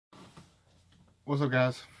What's up,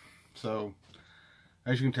 guys? So,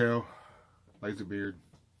 as you can tell, lazy beard,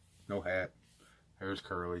 no hat, hair's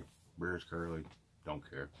curly, beard's curly, don't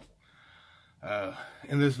care.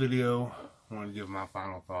 In this video, I want to give my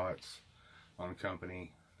final thoughts on the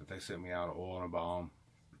company that they sent me out of oil and a balm,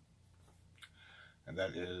 and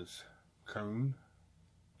that is Kühn.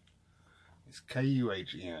 It's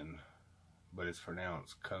K-U-H-N, but it's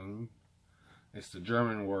pronounced Kühn. It's the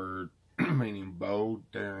German word meaning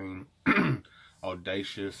bold, daring,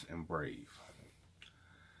 audacious, and brave.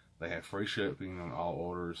 They have free shipping on all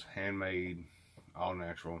orders, handmade, all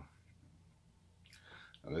natural.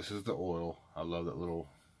 Now, this is the oil. I love that little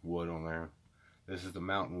wood on there. This is the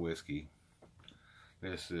mountain whiskey.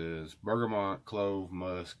 This is bergamot, clove,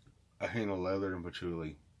 musk, a hint of leather, and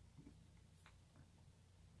patchouli.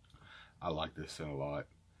 I like this scent a lot.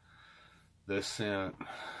 This scent,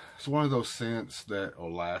 it's one of those scents that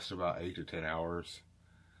will last about 8 to 10 hours.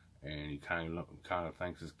 And you kind of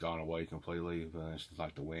thinks it's gone away completely, but it's just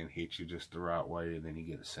like the wind hits you just the right way, and then you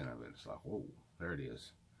get a scent of it. It's like, whoa, there it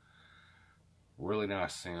is. Really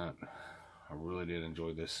nice scent. I really did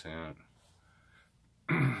enjoy this scent.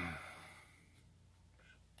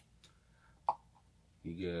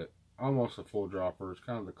 You get almost a full dropper. It's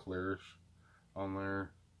kind of the clearish on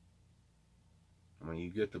there. I mean,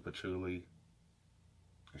 you get the patchouli.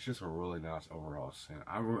 It's just a really nice overall scent.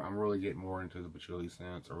 I'm really getting more into the patchouli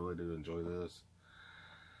scents. I really do enjoy this.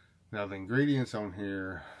 Now, the ingredients on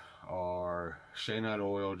here are shea nut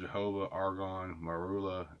oil, jojoba, argan,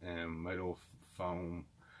 marula, and meadow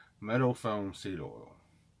foam seed oil.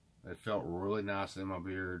 It felt really nice in my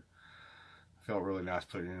beard. It felt really nice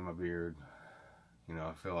putting it in my beard. You know,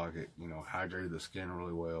 I feel like it, hydrated the skin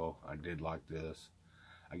really well. I did like this.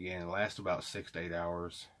 Again, it lasts about 6 to 8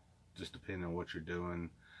 hours, just depending on what you're doing.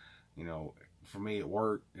 You know, for me at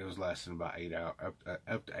work, it was lasting about 8 hours,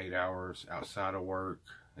 up to 8 hours. Outside of work,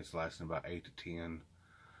 it's lasting about 8 to 10.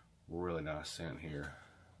 Really nice scent here.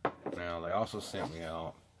 Now, they also sent me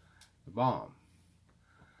out the balm.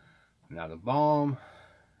 Now, the balm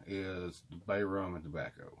is the bay rum and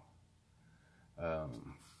tobacco.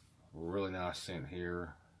 Really nice scent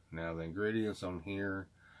here. Now, the ingredients on here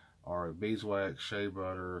are beeswax, shea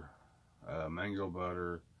butter, mango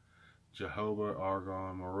butter, jojoba,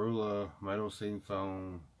 argan, marula, meadow seed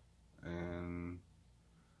foam, and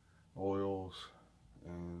oils,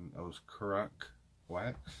 and those crack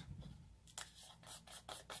wax.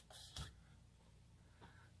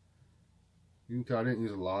 You can tell I didn't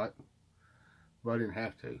use a lot, but I didn't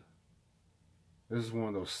have to. This is one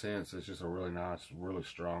of those scents that's just a really nice, really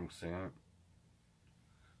strong scent.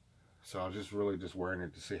 So I was just really wearing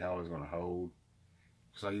it to see how it was going to hold.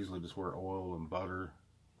 Because I usually just wear oil and butter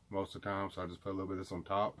most of the time. So I just put a little bit of this on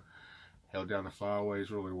top. Held down the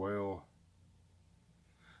flyaways really well.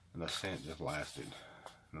 And the scent just lasted.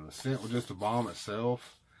 Now the scent was just the balm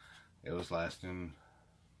itself. It was lasting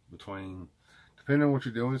between, depending on what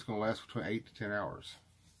you're doing, it's going to last between 8 to 10 hours.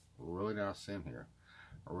 Really nice scent here.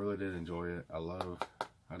 I really did enjoy it. I love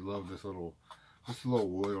this little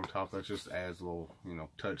wood on top. That just adds a little,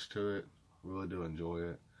 touch to it. Really do enjoy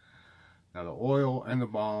it. Now the oil and the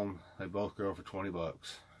balm, they both go for 20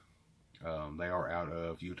 bucks. They are out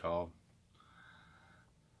of Utah.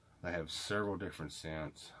 They have several different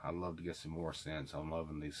scents. I'd love to get some more scents. I'm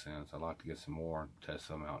loving these scents. I'd like to get some more, test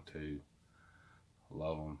them out too.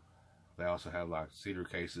 Love them. They also have like cedar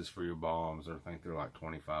cases for your balms. I think they're like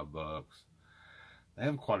 25 bucks. They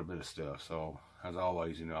have quite a bit of stuff. So as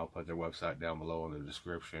always, I'll put their website down below in the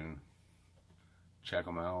description. Check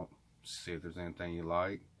them out. See if there's anything you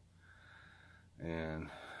like. And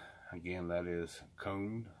again, that is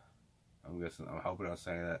Kühn. I'm hoping I'm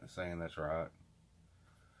saying that's right.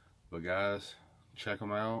 But guys, check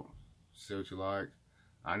them out. See what you like.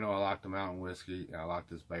 I know I like the mountain whiskey. I like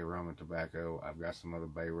this bay rum and tobacco. I've got some other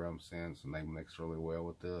bay rum scents, and they mix really well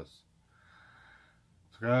with this.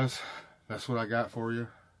 So guys, that's what I got for you.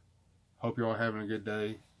 Hope you all having a good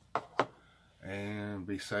day. And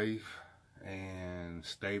be safe. And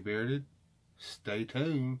stay bearded. Stay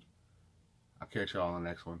tuned. I'll catch y'all on the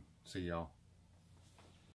next one. See y'all.